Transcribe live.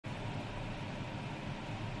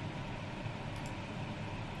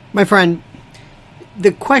My friend,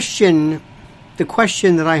 the question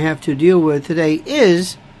that I have to deal with today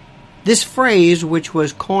is this phrase, which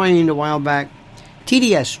was coined a while back,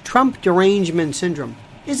 TDS, Trump Derangement Syndrome.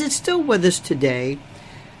 Is it still with us today?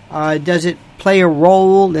 Does it play a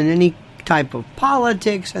role in any type of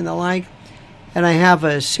politics and the like? And I have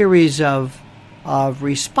a series of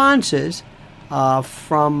responses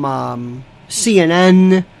from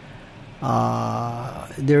CNN.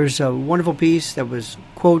 There's a wonderful piece that was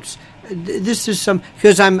quotes. This is some,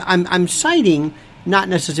 because I'm citing not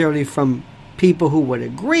necessarily from people who would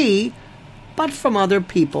agree, but from other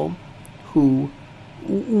people who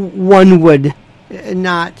one would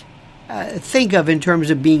not think of in terms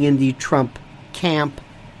of being in the Trump camp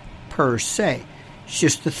per se. It's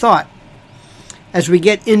just the thought. As we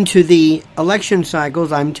get into the election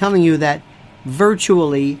cycles, I'm telling you that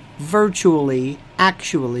virtually,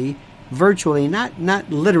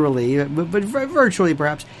 not literally, but virtually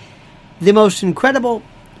perhaps, the most incredible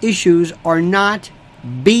issues are not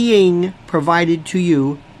being provided to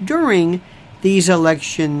you during these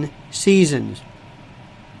election seasons.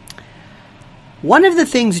 One of the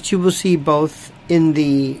things that you will see both in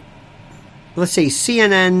the, let's say,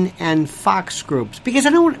 CNN and Fox groups, because I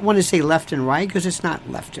don't want to say left and right, because it's not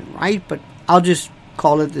left and right, but I'll just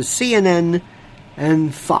call it the CNN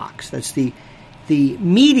and Fox. That's the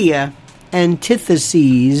media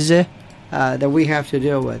antitheses that we have to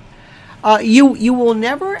deal with. You will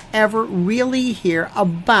never, ever really hear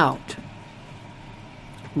about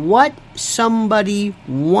what somebody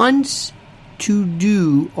wants to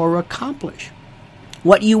do or accomplish.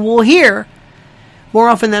 What you will hear more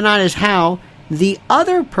often than not is how the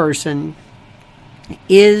other person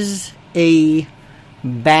is a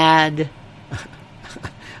bad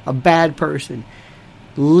person.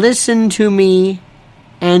 Listen to me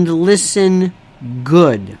and listen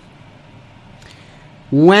good.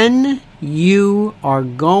 When you are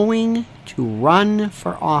going to run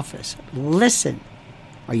for office, listen.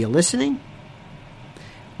 Are you listening?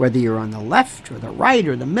 Whether you're on the left or the right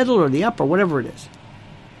or the middle or the upper, whatever it is.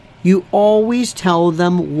 You always tell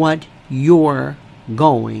them what you're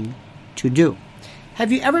going to do.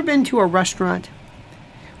 Have you ever been to a restaurant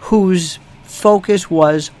whose focus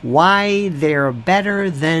was why they're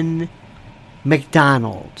better than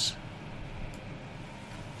McDonald's?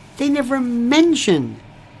 They never mention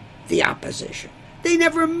the opposition. They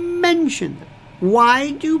never mention it.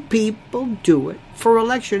 Why do people do it for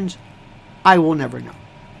elections? I will never know.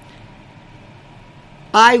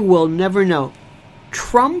 I will never know.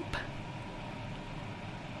 Trump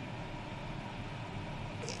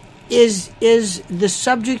is the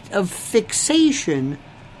subject of fixation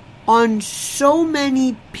on so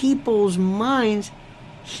many people's minds.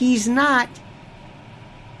 He's not,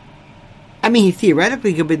 I mean, he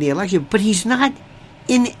theoretically could be in the election, but he's not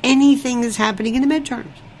in anything that's happening in the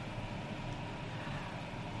midterms.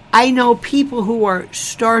 I know people who are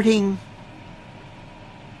starting,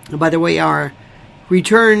 by the way, our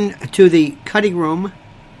return to the cutting room,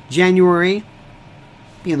 January,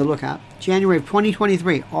 be on the lookout, January of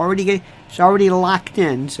 2023, it's already locked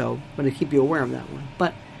in, so I'm going to keep you aware of that one.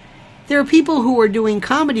 But there are people who are doing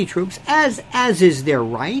comedy troupes, as is their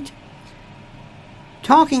right,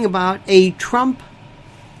 talking about a Trump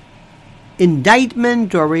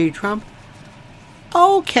indictment or a Trump.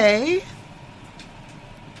 Okay.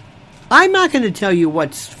 I'm not going to tell you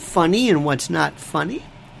what's funny and what's not funny.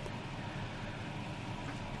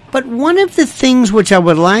 But one of the things which I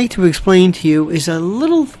would like to explain to you is a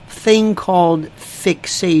little thing called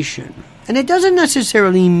fixation. And it doesn't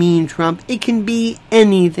necessarily mean Trump. It can be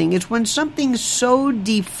anything. It's when something so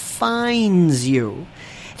defines you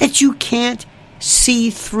that you can't see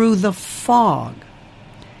through the fog.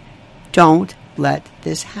 Don't let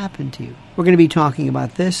this happen to you. We're going to be talking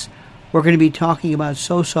about this. We're going to be talking about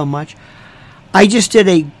so much. I just did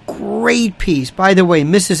a great piece. By the way,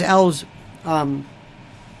 Mrs. L's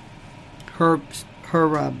her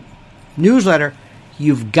newsletter,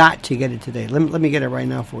 you've got to get it today. Let me get it right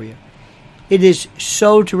now for you. It is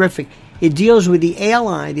so terrific. It deals with the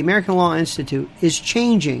ALI, the American Law Institute, is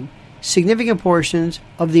changing significant portions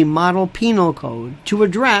of the model penal code to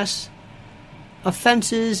address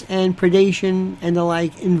offenses and predation and the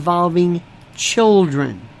like involving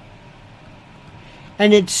children.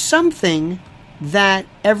 And it's something that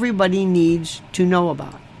everybody needs to know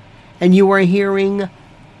about. And you are hearing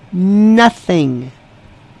nothing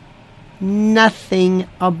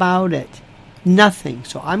about it. Nothing.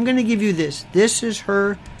 So I'm going to give you this. This is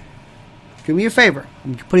her. Do me a favor.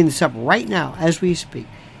 I'm putting this up right now as we speak.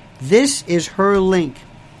 This is her link.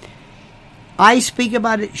 I speak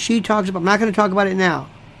about it. She talks about it. I'm not going to talk about it now.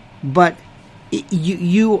 But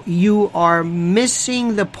You are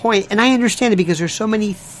missing the point, and I understand it because there's so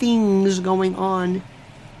many things going on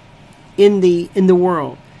in the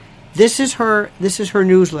world. This is her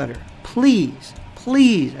newsletter. Please,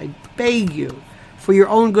 I beg you, for your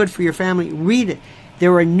own good, for your family, read it.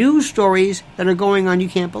 There are news stories that are going on you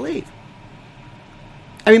can't believe.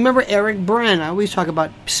 I remember Eric Bren. I always talk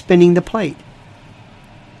about spinning the plate.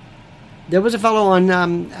 There was a fellow on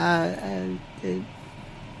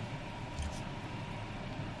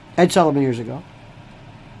Ed Sullivan years ago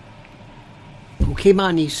who came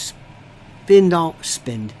on and he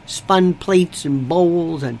spun plates and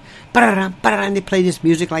bowls and they played this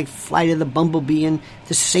music like Flight of the Bumblebee and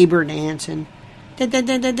the Saber Dance and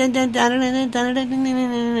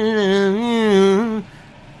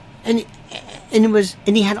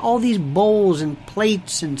he had all these bowls and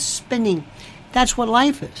plates and spinning. That's what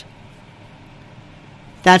life is.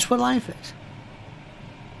 That's what life is.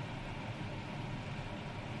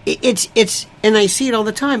 It's and I see it all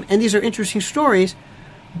the time, and these are interesting stories,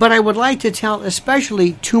 but I would like to tell,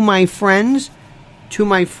 especially to my friends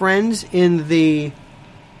in the,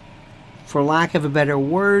 for lack of a better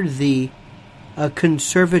word, the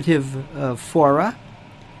conservative fora.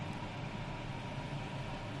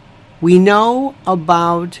 We know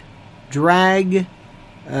about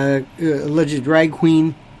alleged drag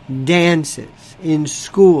queen dances in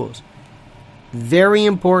schools. Very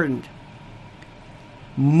important.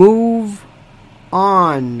 Move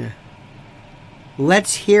on.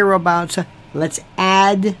 Let's hear about, let's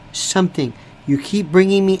add something. You keep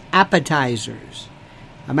bringing me appetizers.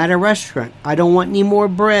 I'm at a restaurant. I don't want any more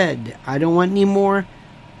bread. I don't want any more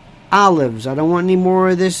olives. I don't want any more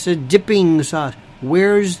of this dipping sauce.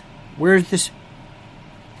 Where's this?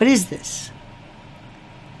 What is this?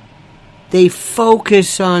 They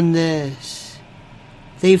focus on this.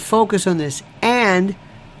 And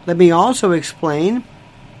let me also explain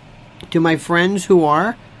to my friends who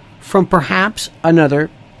are from perhaps another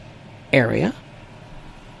area.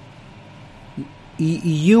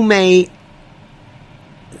 You may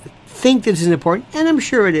think this is important, and I'm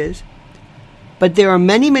sure it is, but there are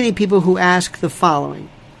many, many people who ask the following.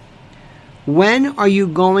 When are you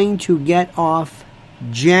going to get off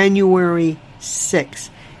January 6th?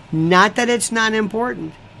 Not that it's not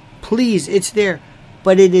important. Please, it's there.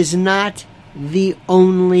 But it is not the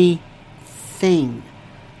only thing.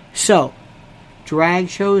 So, drag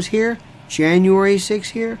shows here, January 6th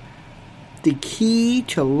here. The key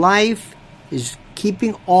to life is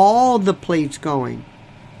keeping all the plates going.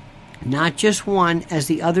 Not just one as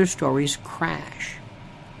the other stories crash.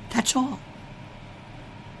 That's all.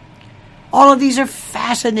 All of these are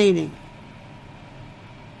fascinating.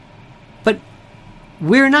 But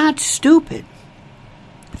we're not stupid.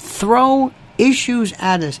 Throw issues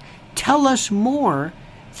at us. Tell us more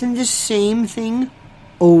than the same thing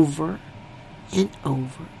over and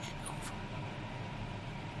over and over.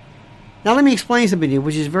 Now let me explain something to you,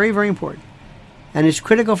 which is very, very important. And it's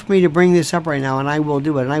critical for me to bring this up right now, and I will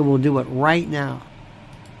do it, and I will do it right now.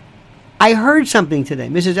 I heard something today.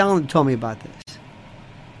 Mrs. Ellen told me about this.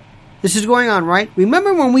 This is going on, right?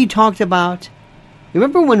 Remember when we talked about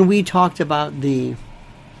the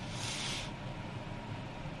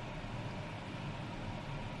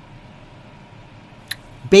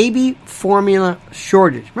baby formula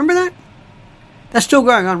shortage? Remember that? That's still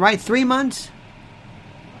going on, right? 3 months?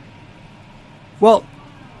 Well,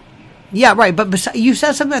 yeah, right. But you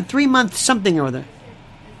said something about 3 months something or other.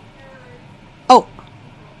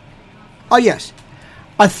 Oh, yes.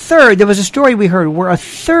 There was a story we heard where a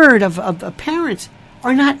third of parents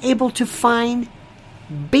are not able to find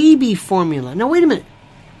baby formula. Now, wait a minute.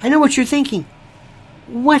 I know what you're thinking.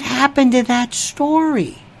 What happened to that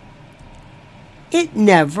story? It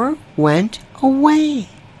never went away.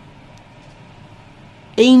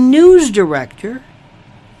 A news director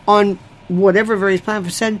on whatever various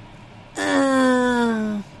platforms said,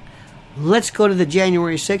 let's go to the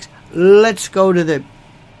January 6th. Let's go to the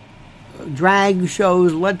drag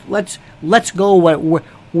shows. Let's go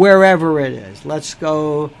wherever it is. Let's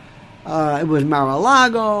go. It was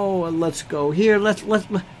Mar-a-Lago. Let's go here. Let's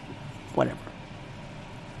whatever.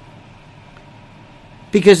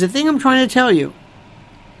 Because the thing I'm trying to tell you,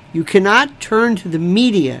 you cannot turn to the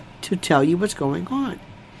media to tell you what's going on.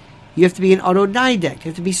 You have to be an autodidact. You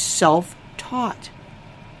have to be self-taught.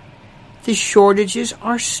 The shortages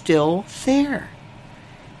are still there.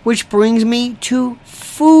 Which brings me to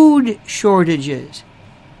food shortages.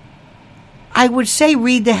 I would say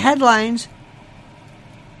read the headlines,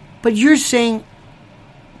 but you're saying,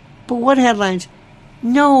 but what headlines?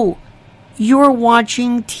 No, you're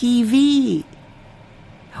watching TV.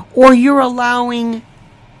 Or you're allowing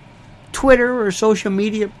Twitter or social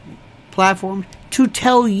media platforms to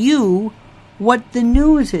tell you what the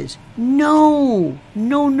news is. No.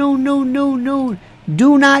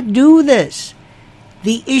 Do not do this.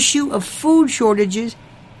 The issue of food shortages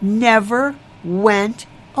never went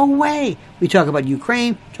away. We talk about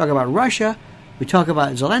Ukraine, talk about Russia, we talk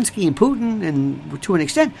about Zelensky and Putin, and to an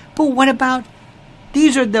extent. But what about,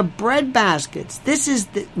 these are the bread baskets. This is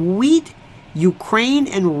the wheat, Ukraine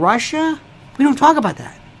and Russia. We don't talk about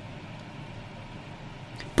that.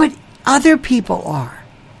 But other people are.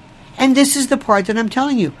 And this is the part that I'm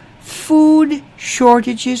telling you. Food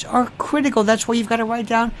shortages are critical. That's why you've got to write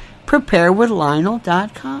down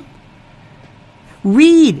preparewithlionel.com.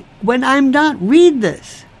 Read. When I'm done, read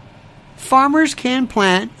this. Farmers can't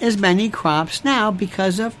plant as many crops now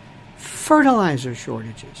because of fertilizer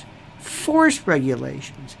shortages, forest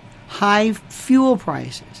regulations, high fuel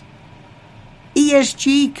prices,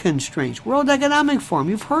 ESG constraints, World Economic Forum.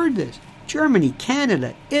 You've heard this. Germany,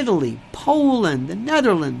 Canada, Italy, Poland, the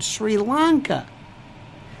Netherlands, Sri Lanka.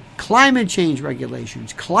 Climate change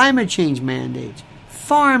regulations, climate change mandates,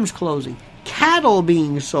 farms closing, cattle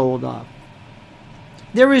being sold off.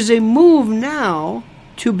 There is a move now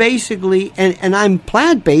to basically, and I'm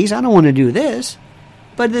plant-based, I don't want to do this,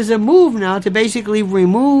 but there's a move now to basically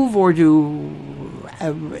remove or to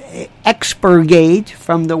expurgate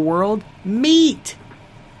from the world meat.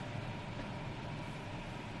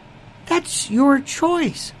 That's your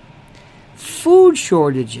choice. Food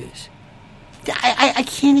shortages. I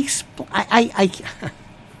can't explain.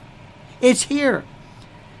 It's here.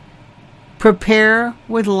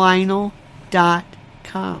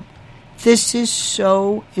 Preparewithlionel.com. This is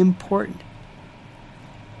so important.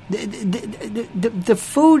 The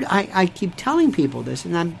food, I keep telling people this,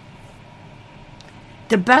 and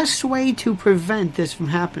the best way to prevent this from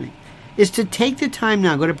happening is to take the time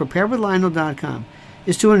now, go to preparewithlionel.com,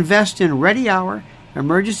 is to invest in Ready Hour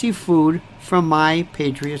emergency food from My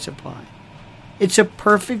Patriot Supply. It's a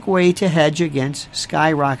perfect way to hedge against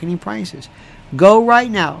skyrocketing prices. Go right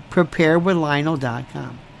now,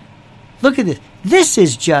 preparewithlionel.com. Look at this. This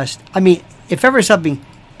is just, if ever something,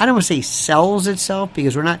 I don't want to say sells itself,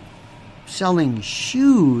 because we're not selling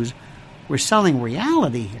shoes, we're selling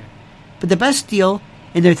reality here. But the best deal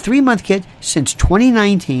in their 3-month kit since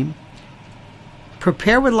 2019,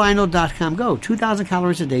 preparewithlionel.com. Go. 2,000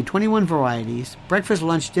 calories a day, 21 varieties, breakfast,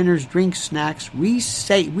 lunch, dinners, drinks, snacks,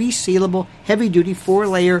 resealable, heavy-duty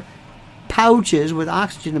 4-layer pouches with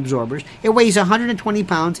oxygen absorbers. It weighs 120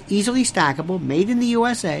 pounds, easily stackable, made in the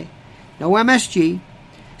USA, no MSG,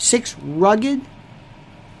 6 rugged,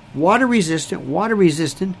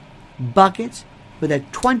 water-resistant buckets with a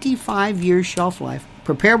 25-year shelf life.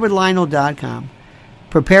 Preparewithlionel.com.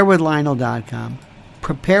 Preparewithlionel.com.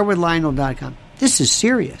 Preparewithlionel.com. This is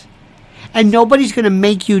serious. And nobody's going to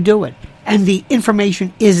make you do it. And the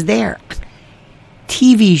information is there.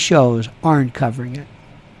 TV shows aren't covering it.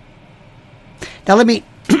 Now let me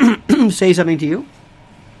say something to you.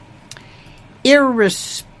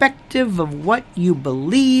 Irrespective of what you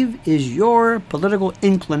believe is your political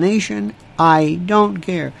inclination, I don't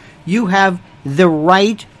care. You have the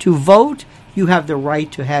right to vote. You have the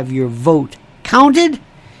right to have your vote counted.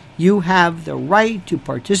 You have the right to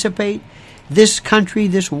participate. This country,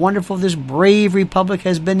 this wonderful, this brave republic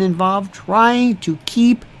has been involved trying to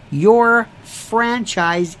keep your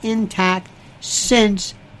franchise intact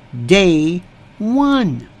since day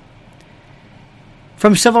one.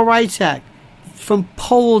 From Civil Rights Act, from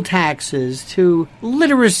poll taxes to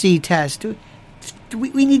literacy tests.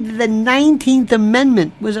 We needed the 19th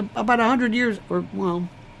Amendment. It was about 100 years, or, well,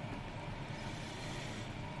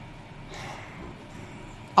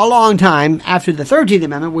 a long time after the 13th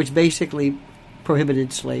Amendment, which basically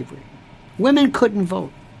prohibited slavery. Women couldn't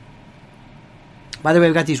vote. By the way,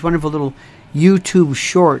 I've got these wonderful little YouTube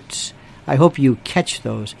shorts. I hope you catch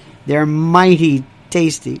those. They're mighty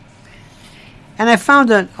tasty. And I found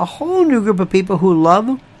a whole new group of people who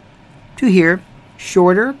love to hear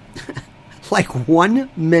shorter, like 1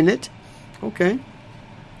 minute,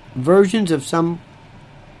 versions of some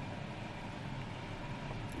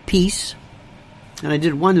piece. And I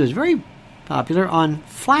did one that was very popular on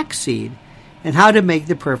flaxseed and how to make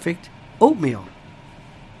the perfect oatmeal.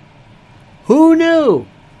 Who knew?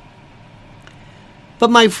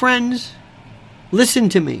 But my friends, listen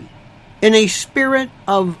to me. In a spirit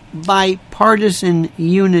of bipartisan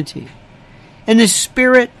unity, in a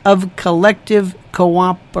spirit of collective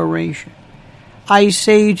cooperation, I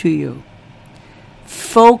say to you,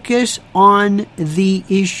 focus on the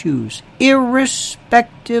issues,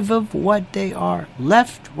 irrespective of what they are.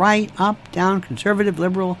 Left, right, up, down, conservative,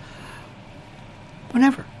 liberal,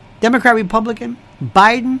 whatever. Democrat, Republican,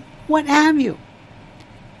 Biden, what have you.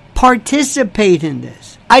 Participate in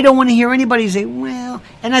this. I don't want to hear anybody say, well,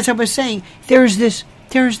 and that's what I was saying. There's this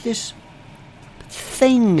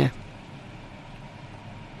thing,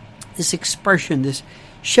 this expression, this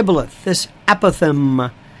shibboleth, this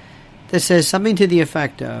apothegm that says something to the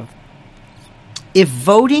effect of, if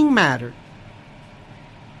voting mattered,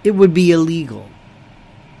 it would be illegal.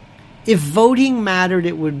 If voting mattered,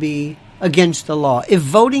 it would be against the law. If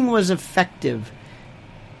voting was effective,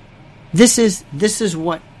 this is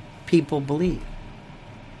what people believe.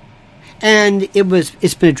 And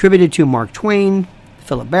it's been attributed to Mark Twain,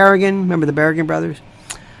 Philip Berrigan, remember the Berrigan brothers?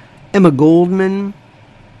 Emma Goldman.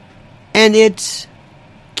 And it's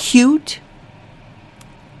cute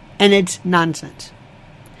and it's nonsense.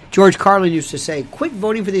 George Carlin used to say, quit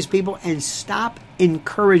voting for these people and stop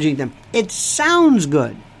encouraging them. It sounds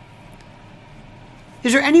good.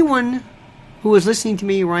 Is there anyone who is listening to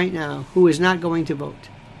me right now who is not going to vote?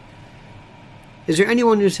 Is there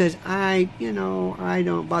anyone who says, I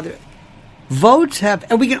don't bother? Votes have,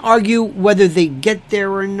 and we can argue whether they get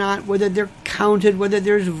there or not, whether they're counted, whether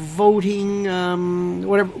there's voting,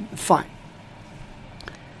 whatever, fine.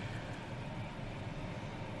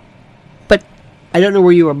 But I don't know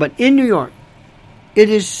where you are, but in New York, it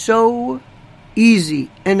is so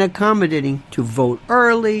easy and accommodating to vote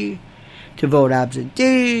early, to vote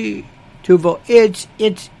absentee, to vote. It's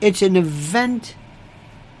an event,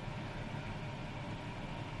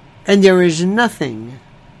 and there is nothing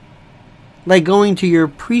like going to your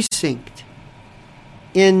precinct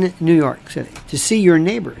in New York City to see your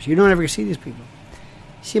neighbors. You don't ever see these people.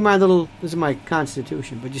 See this is my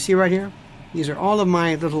Constitution, but you see right here? These are all of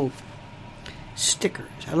my little stickers.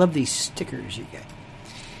 I love these stickers you get.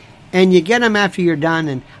 And you get them after you're done.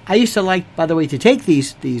 And I used to like, by the way, to take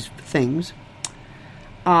these things,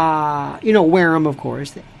 wear them, of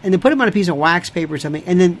course, and then put them on a piece of wax paper or something,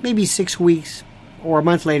 and then maybe 6 weeks or a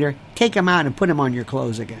month later, take them out and put them on your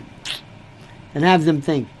clothes again. And have them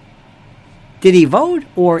think, did he vote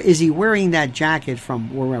or is he wearing that jacket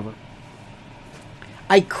from wherever?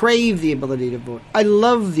 I crave the ability to vote. I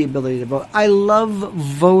love the ability to vote. I love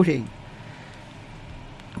voting.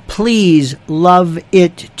 Please love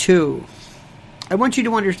it too. I want you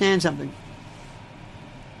to understand something.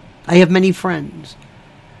 I have many friends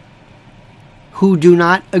who do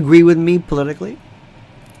not agree with me politically,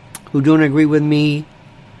 who don't agree with me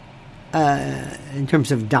in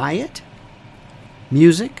terms of diet,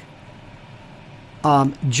 music,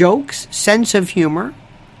 jokes, sense of humor,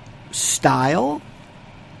 style,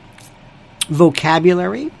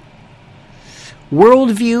 vocabulary,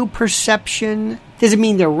 worldview, perception. Doesn't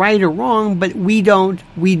mean they're right or wrong, but we don't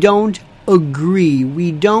agree.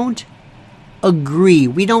 We don't agree.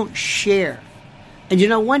 We don't share. And you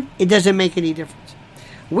know what? It doesn't make any difference.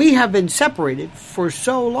 We have been separated for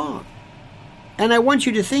so long. And I want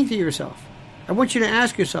you to think to yourself, I want you to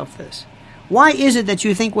ask yourself this. Why is it that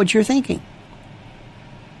you think what you're thinking?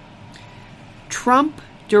 Trump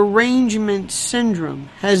derangement syndrome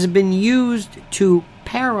has been used to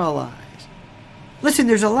paralyze. Listen,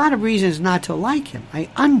 there's a lot of reasons not to like him. I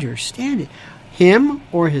understand it. Him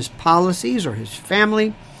or his policies or his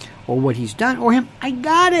family or what he's done or him. I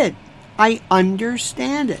got it. I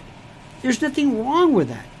understand it. There's nothing wrong with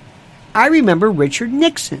that. I remember Richard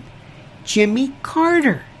Nixon, Jimmy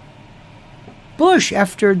Carter, Bush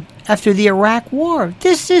after the Iraq War.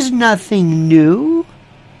 This is nothing new.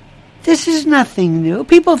 This is nothing new.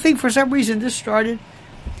 People think for some reason this started.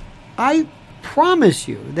 I promise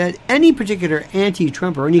you that any particular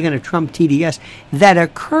anti-Trump or any kind of Trump TDS that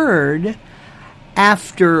occurred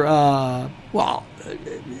after,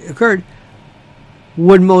 occurred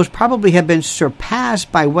would most probably have been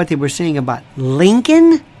surpassed by what they were saying about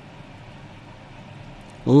Lincoln.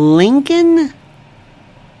 Lincoln?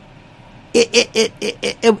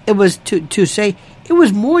 It was to say it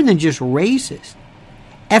was more than just racist.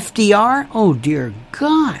 FDR? Oh, dear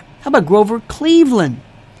God. How about Grover Cleveland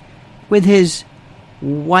with his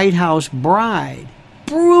White House bride?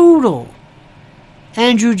 Brutal.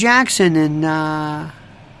 Andrew Jackson, and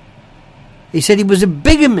they said he was a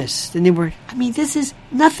bigamist. And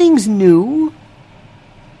nothing's new.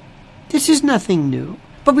 This is nothing new.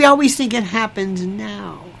 But we always think it happens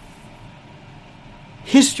now.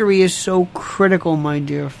 History is so critical, my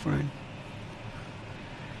dear friend.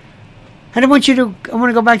 And I want to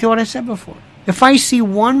go back to what I said before. If I see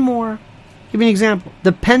one more, give me an example.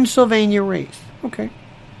 The Pennsylvania race. Okay.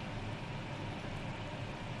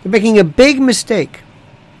 They're making a big mistake.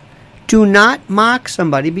 Do not mock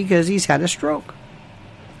somebody because he's had a stroke.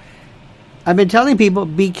 I've been telling people,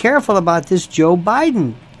 be careful about this Joe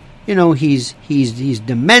Biden. You know, he's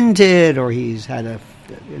demented or he's had a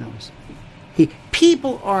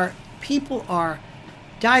People are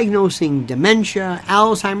diagnosing dementia,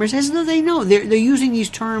 Alzheimer's, as though they know. They're using these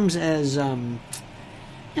terms as,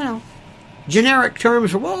 generic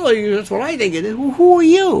terms for, well, that's what I think it is. Well, who are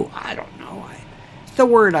you? I don't know. It's the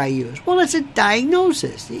word I use. Well, it's a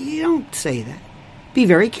diagnosis. You don't say that. Be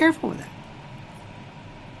very careful with that.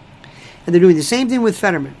 And they're doing the same thing with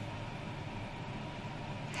Fetterman.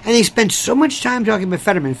 And they spent so much time talking about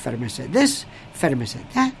Fetterman. Fetterman said this. Fetterman said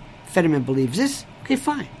that. Fetterman believes this. Okay,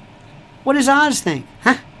 fine. What does Oz think?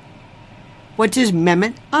 Huh? What does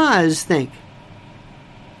Mehmet Oz think?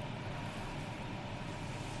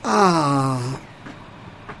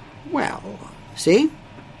 Well, see?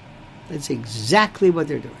 That's exactly what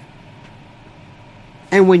they're doing.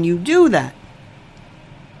 And when you do that,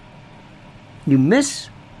 you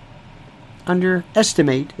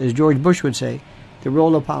underestimate, as George Bush would say, the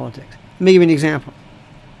role of politics. Let me give you an example.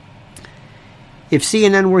 If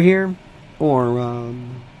CNN were here, or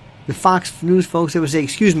the Fox News folks, they would say,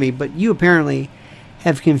 excuse me, but you apparently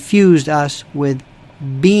have confused us with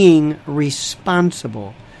being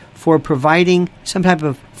responsible for providing some type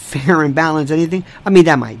of fair and balanced anything. I mean,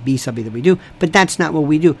 that might be something that we do, but that's not what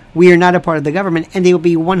we do. We are not a part of the government, and they will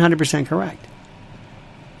be 100% correct.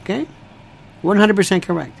 Okay? 100%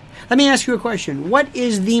 correct. Let me ask you a question. What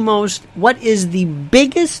is the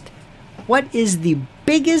biggest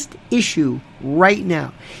issue right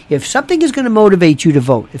now? If something is going to motivate you to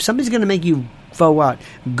vote, if something's going to make you go out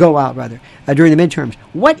during the midterms,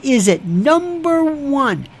 what is it? Number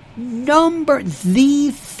one,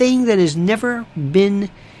 the thing that has never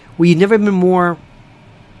been, where you've never been more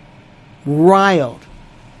riled.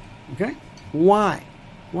 Okay? Why?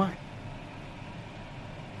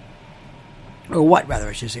 Or what, rather,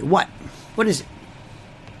 I should say. What? What is it?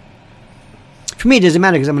 For me, it doesn't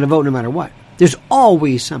matter because I'm going to vote no matter what. There's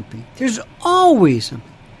always something.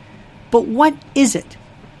 But what is it?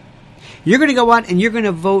 You're going to go out and you're going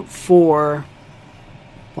to vote for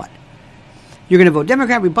what? You're going to vote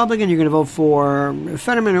Democrat, Republican, you're going to vote for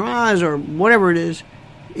Fetterman or Oz or whatever it is.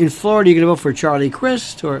 In Florida, you're going to vote for Charlie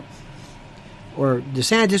Crist or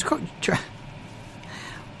DeSantis,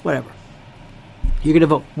 whatever. You're going to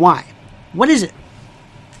vote. Why? What is it?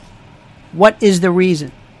 What is the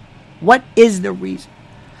reason?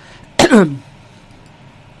 And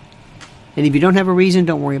if you don't have a reason,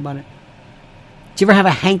 don't worry about it. Do you ever have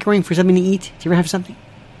a hankering for something to eat? Do you ever have something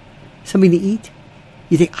to eat?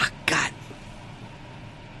 You think, oh, God.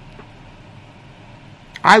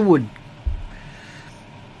 I want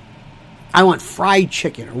fried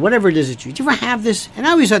chicken or whatever it is that you. Do you ever have this? And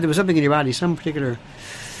I always thought there was something in your body, some particular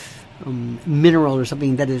mineral or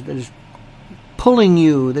something that is pulling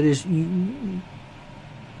you, that is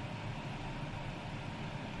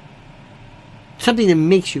something that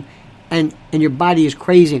makes you, and your body is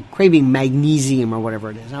craving magnesium or whatever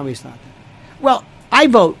it is. I always thought that. Well, I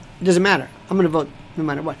vote. It doesn't matter. I'm going to vote no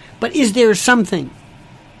matter what. But is there something?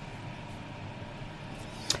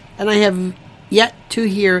 And I have yet to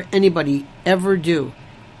hear anybody ever do,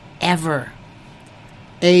 a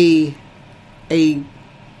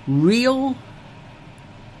real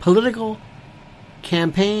political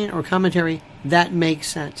campaign or commentary that makes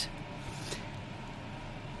sense.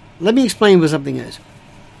 Let me explain what something is.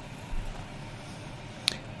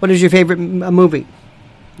 What is your favorite movie?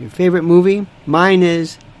 Your favorite movie? Mine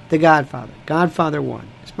is The Godfather. Godfather 1.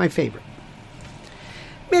 It's my favorite.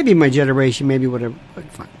 Maybe my generation, maybe whatever, but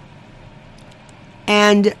fine.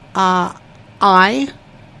 And I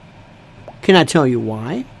cannot tell you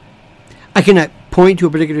why. I cannot point to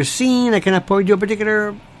a particular scene. I cannot point to a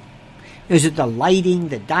particular... Is it the lighting,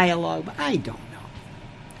 the dialogue? I don't know.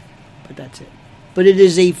 But that's it. But it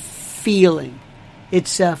is a feeling.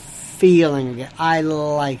 It's a feeling again. I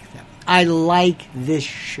like them. I like this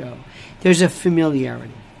show. There's a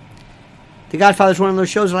familiarity. The Godfather is one of those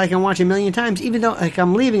shows that I can watch a million times, even though like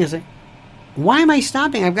I'm leaving. It's like, why am I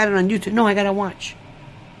stopping? I've got it on YouTube. No, I got to watch.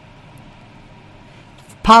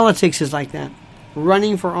 Politics is like that.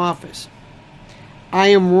 Running for office. I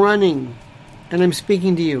am running, and I'm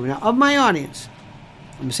speaking to you. Now, of my audience,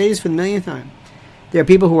 I'm going to say this for the millionth time. There are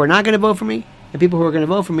people who are not going to vote for me, and people who are going to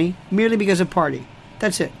vote for me merely because of party.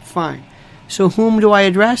 That's it. Fine. So whom do I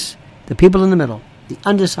address? The people in the middle. The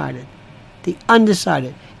undecided. The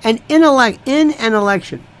undecided. And in an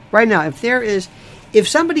election, right now, if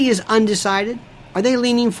somebody is undecided, are they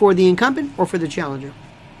leaning for the incumbent or for the challenger?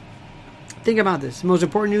 Think about this. The most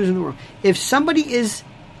important news in the world. If somebody is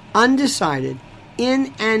undecided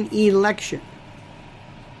in an election,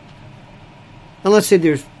 and let's say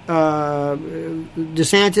there's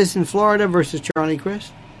DeSantis in Florida versus Charlie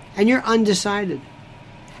Crist, and you're undecided,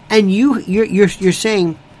 And you're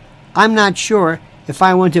saying, I'm not sure if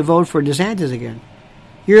I want to vote for DeSantis again.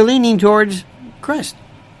 You're leaning towards Chris.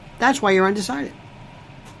 That's why you're undecided.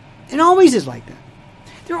 It always is like that.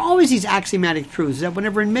 There are always these axiomatic truths that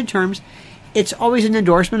whenever in midterms, it's always an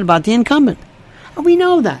endorsement about the incumbent. And we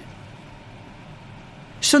know that.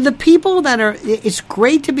 So the people that are, it's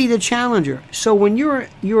great to be the challenger. So when you're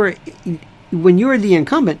the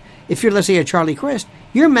incumbent, if you're, let's say, a Charlie Crist,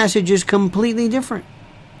 your message is completely different.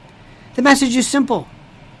 The message is simple.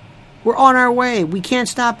 We're on our way. We can't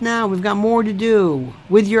stop now. We've got more to do.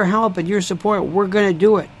 With your help and your support, we're going to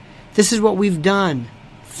do it. This is what we've done.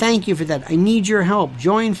 Thank you for that. I need your help.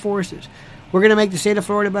 Join forces. We're going to make the state of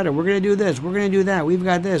Florida better. We're going to do this. We're going to do that. We've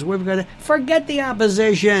got this. We've got that. Forget the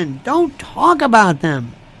opposition. Don't talk about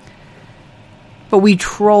them. But we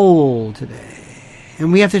troll today.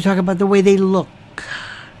 And we have to talk about the way they look.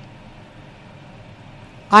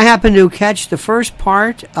 I happened to catch the first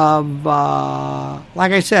part of,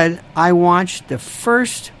 like I said, I watched the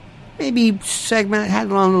first maybe segment. It had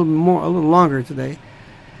a little longer today.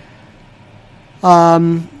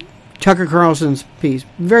 Tucker Carlson's piece.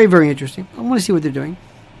 Very, very interesting. I want to see what they're doing.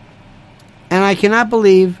 And I cannot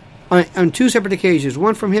believe, on two separate occasions,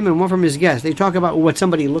 one from him and one from his guest, they talk about what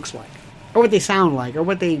somebody looks like, or what they sound like, or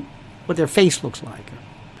what their face looks like.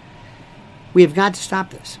 We have got to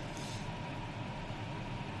stop this.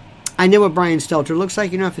 I know what Brian Stelter looks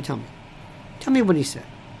like. You don't have to tell me. Tell me what he said.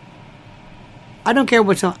 I don't care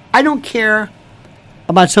I don't care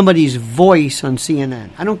about somebody's voice on CNN.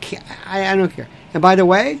 I don't care. I don't care. And by the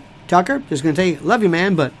way, Tucker, just going to tell you, love you,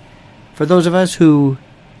 man, but for those of us who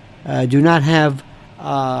do not have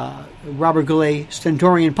Robert Goulet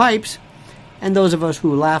stentorian pipes, and those of us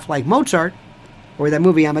who laugh like Mozart, or that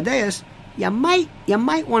movie Amadeus, you might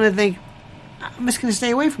want to think, I'm just going to stay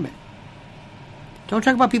away from it. Don't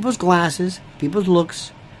talk about people's glasses, people's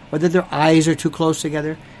looks, whether their eyes are too close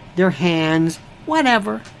together, their hands,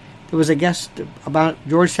 whatever. There was a guest about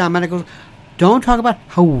Georgetown Medical. Don't talk about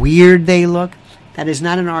how weird they look. That is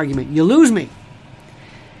not an argument. You lose me.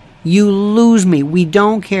 You lose me. We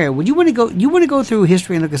don't care. Would you want to go through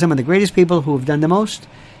history and look at some of the greatest people who have done the most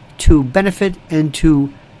to benefit and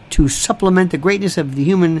to supplement the greatness of the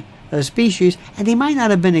human species, and they might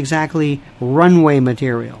not have been exactly runway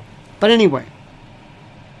material. But anyway,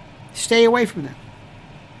 stay away from them.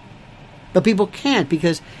 But people can't,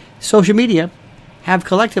 because social media have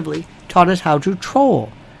collectively taught us how to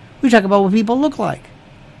troll. We talk about what people look like,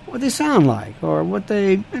 what they sound like, or what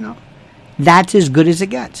they, That's as good as it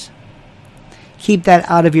gets. Keep that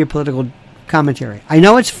out of your political commentary. I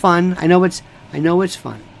know it's fun. I know it's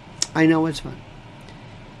fun.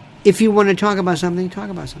 If you want to talk about something, talk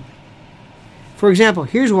about something. For example,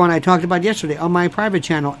 here's one I talked about yesterday on my private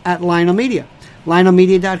channel at Lionel Media,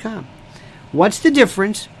 lionelmedia.com. What's the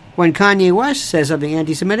difference when Kanye West says something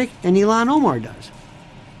anti-Semitic and Ilhan Omar does?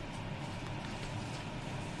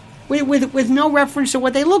 With no reference to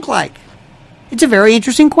what they look like. It's a very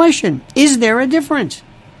interesting question. Is there a difference?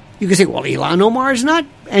 You can say, well, Ilhan Omar is not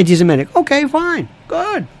anti-Semitic. Okay, fine.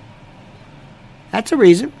 Good. That's a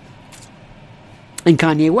reason. And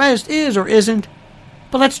Kanye West is or isn't.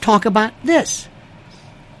 But let's talk about this.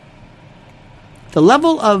 The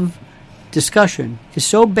level of discussion is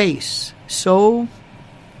so base, so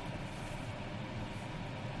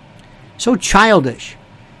childish,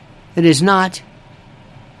 that it's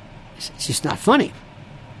just not funny.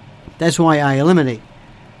 That's why I eliminate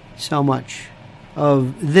so much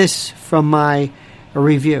of this from my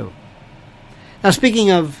review. Now,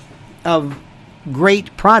 speaking of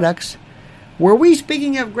great products, were we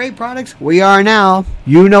speaking of great products? We are now.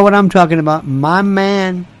 You know what I'm talking about. My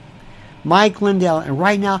man, Mike Lindell. And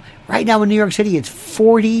right now in New York City, it's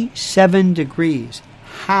 47 degrees.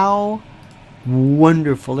 How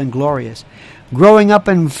wonderful and glorious. Growing up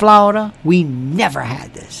in Florida, we never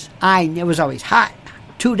had this. It was always hot.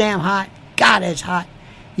 Too damn hot. God, it's hot.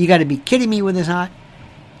 You got to be kidding me with this hot.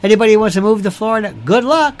 Anybody who wants to move to Florida, good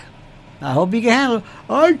luck. I hope you can handle it.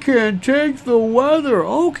 I can't take the weather.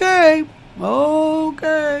 Okay.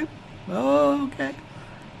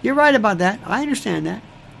 You're right about that. I understand that.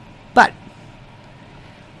 But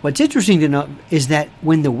what's interesting to note is that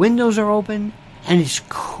when the windows are open and it's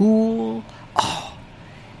cool,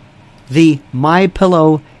 the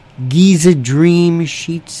MyPillow Giza Dream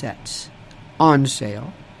sheet sets on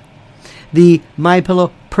sale. The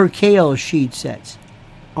MyPillow Percale sheet sets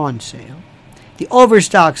on sale. The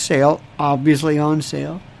Overstock sale, obviously on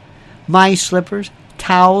sale. My Slippers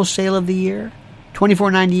towel sale of the year,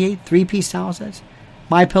 $24.98, 3-piece towel sets.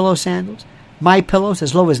 MyPillow sandals, MyPillows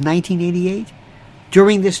as low as $19.88.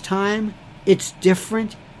 During this time, it's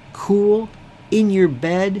different, cool, in your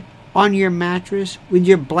bed, on your mattress, with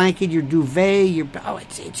your blanket, your duvet,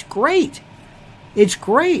 it's great. It's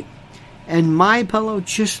great. And MyPillow,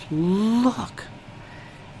 just look.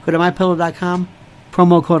 Go to MyPillow.com,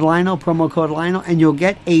 promo code Lionel, and you'll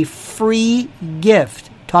get a free gift.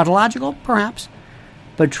 Tautological, perhaps,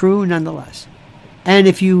 but true nonetheless. And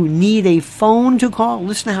if you need a phone to call,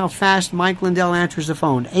 listen to how fast Mike Lindell answers the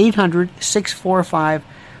phone.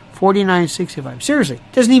 800-645-4965. Seriously,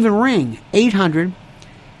 it doesn't even ring.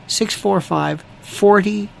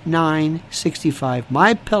 800-645-4965.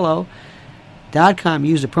 MyPillow.com.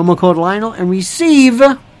 Use the promo code Lionel and receive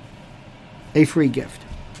a free gift.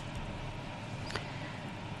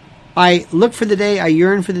 I look for the day, I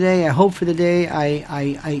yearn for the day, I hope for the day,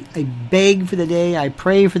 I beg for the day, I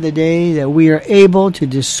pray for the day that we are able to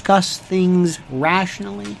discuss things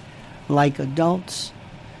rationally like adults.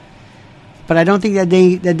 But I don't think that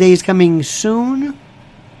day is coming soon.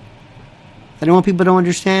 I don't want people to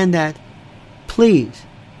understand that. Please,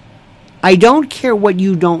 I don't care what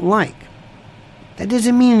you don't like. That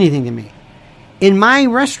doesn't mean anything to me. In my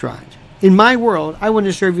restaurant, in my world, I want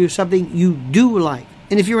to serve you something you do like.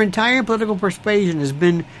 And if your entire political persuasion has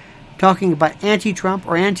been talking about anti-Trump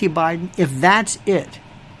or anti-Biden, if that's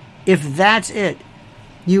it,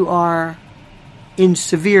 you are in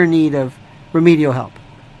severe need of remedial help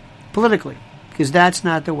politically, because that's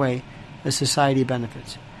not the way a society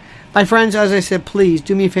benefits. My friends, as I said, please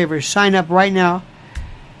do me a favor, sign up right now.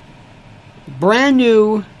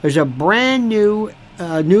 There's a brand new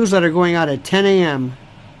newsletter going out at 10 a.m.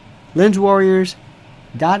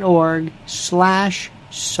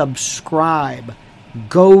 LindsWarriors.org/subscribe.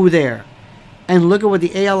 Go there and look at what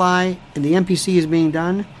the ALI and the MPC is being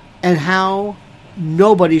done and how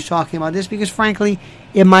nobody's talking about this, because frankly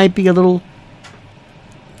it might be a little,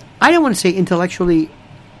 I don't want to say intellectually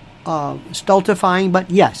stultifying,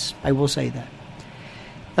 but yes, I will say that.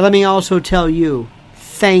 And let me also tell you,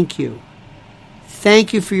 thank you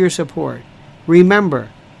for your support. Remember,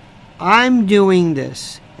 I'm doing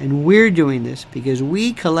this and we're doing this because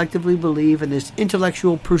we collectively believe in this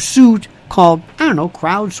intellectual pursuit called,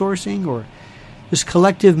 crowdsourcing, or this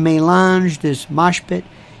collective melange, this mosh pit.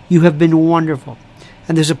 You have been wonderful.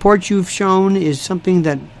 And the support you've shown is something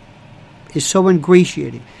that is so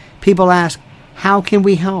ingratiating. People ask, how can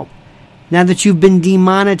we help? Now that you've been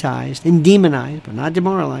demonetized and demonized, but not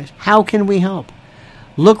demoralized, how can we help?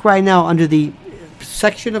 Look right now under the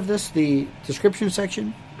section of this, the description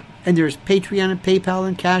section, and there's Patreon and PayPal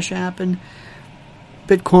and Cash App and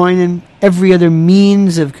Bitcoin and every other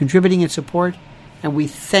means of contributing and support. And we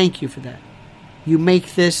thank you for that. You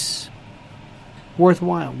make this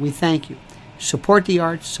worthwhile. We thank you. Support the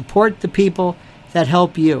arts. Support the people that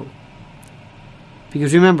help you.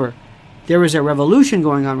 Because remember, there is a revolution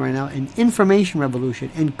going on right now, an information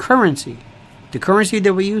revolution, and currency. The currency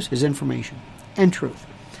that we use is information and truth.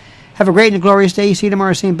 Have a great and glorious day. See you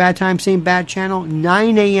tomorrow, same bad time, same bad channel,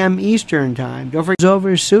 9 a.m. Eastern time. Don't forget, it's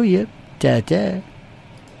over. Sue you. Ta-ta.